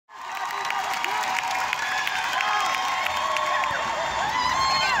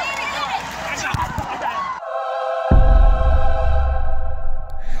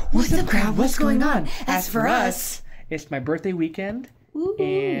What's up, crowd? What's going on? As for us, it's my birthday weekend,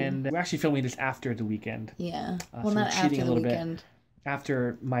 and we're actually filming this after the weekend. Yeah. Well, well, so not after the weekend. Bit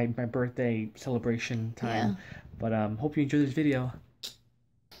after my birthday celebration time. Yeah. But hope you enjoy this video.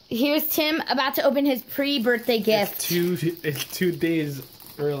 Here's Tim about to open his pre-birthday gift. It's 2 days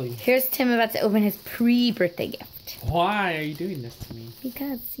early. Here's Tim about to open his pre-birthday gift. Why are you doing this to me?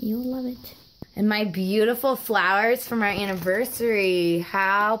 Because you'll love it. And my beautiful flowers from our anniversary.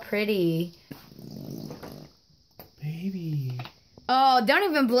 How pretty. Baby. Oh, don't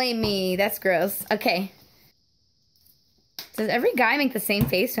even blame me. That's gross. Okay. Does every guy make the same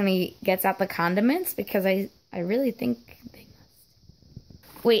face when he gets out the condiments? Because I really think they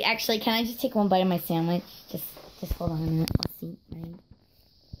must. Wait, actually, can I just take one bite of my sandwich? Just hold on a minute. I'll see. Right.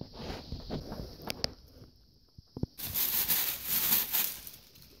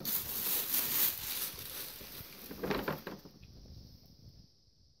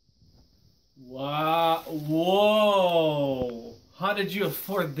 Wow. Whoa. How did you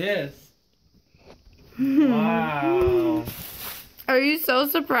afford this? Wow. Are you so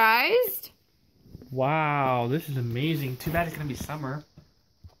surprised? Wow, this is amazing. Too bad it's going to be summer.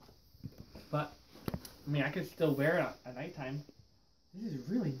 But, I mean, I could still wear it at nighttime. This is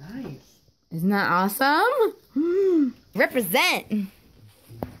really nice. Isn't that awesome? Represent.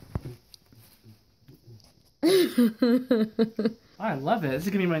 I love it. This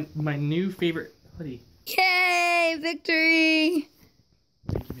is going to be my new favorite hoodie. Yay, victory.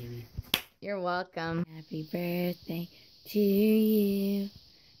 Thank you, baby. You're welcome. Happy birthday to you.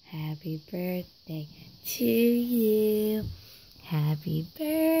 Happy birthday to you. Happy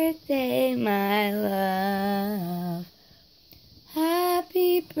birthday, my love.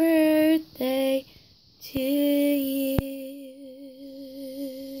 Happy birthday to you.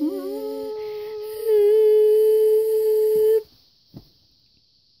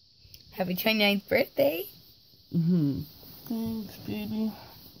 Happy 29th birthday. Thanks, baby.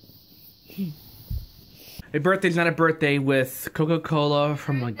 A birthday's not a birthday with Coca-Cola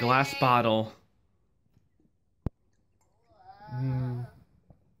from a glass bottle.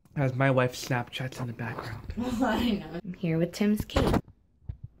 As my wife Snapchats in the background. I know. I'm here with Tim's cake.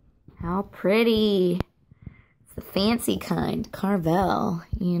 How pretty. It's the fancy kind. Carvel,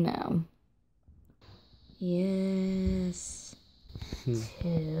 you know. Yes.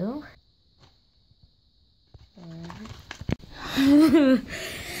 2.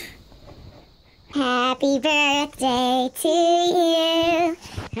 Happy birthday to you.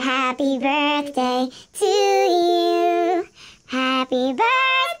 Happy birthday to you. Happy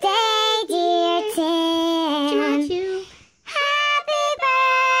birthday, dear Tim. Happy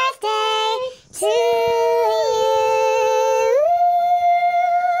birthday to you.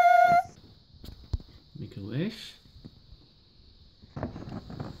 Make a wish.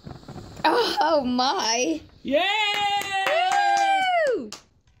 Oh my. Yay! Woo!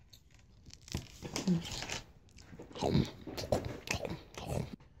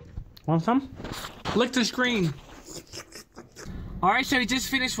 Want some? Lick the screen. Alright, so we just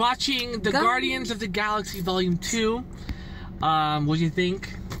finished watching The Guardians of the Galaxy Volume 2. What do you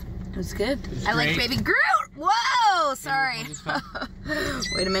think? It was good. was I like great. Baby Groot. Whoa, sorry.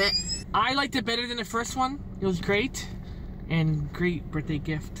 Wait a minute. I liked it better than the first one. It was great. And great birthday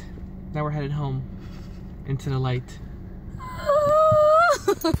gift. Now we're headed home. Into the light. Hold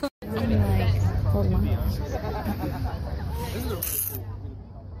on.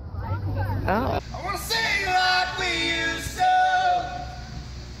 Oh. I wanna sing like we used to.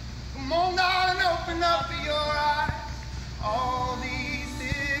 Come on, darling, open up your eyes. All these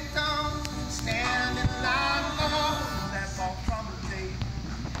victims stand in line for that fall from the day.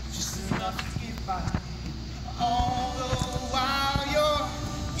 Just enough to get by. All the while your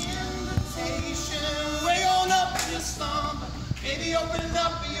invitation way on up in your slumber. Baby, open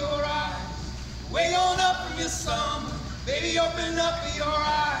up your eyes. Way on up from your slumber. Baby, open up your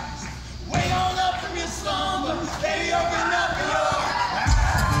eyes. Way on up from your slumber, baby, open up your eyes.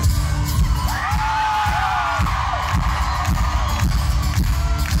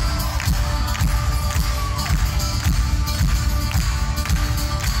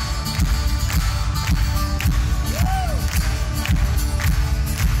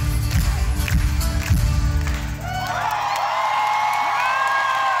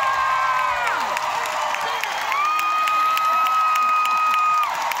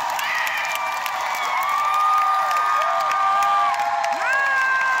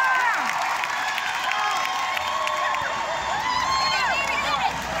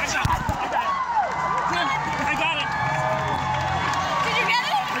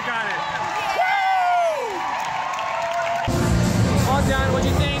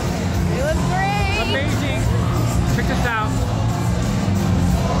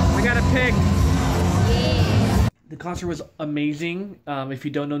 pick. Yeah. The concert was amazing. If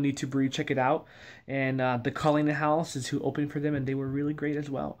you don't know Need to Breathe, check it out. And the Calling the House is who opened for them, and they were really great as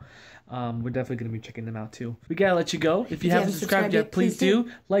well. We're definitely going to be checking them out too. We gotta let you go. If you haven't subscribed yet, please do.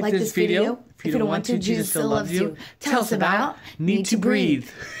 Like this video. If you don't want to, Jesus still loves you. Tell us about Need to Breathe.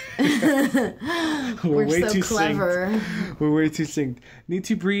 We're way so too clever. Synced. We're way too synced. Need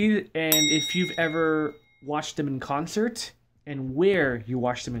to Breathe, and if you've ever watched them in concert, and where you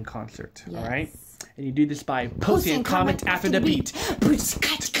watched them in concert, all right? And you do this by posting a comment after the beat.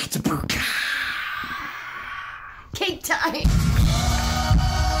 Cake time.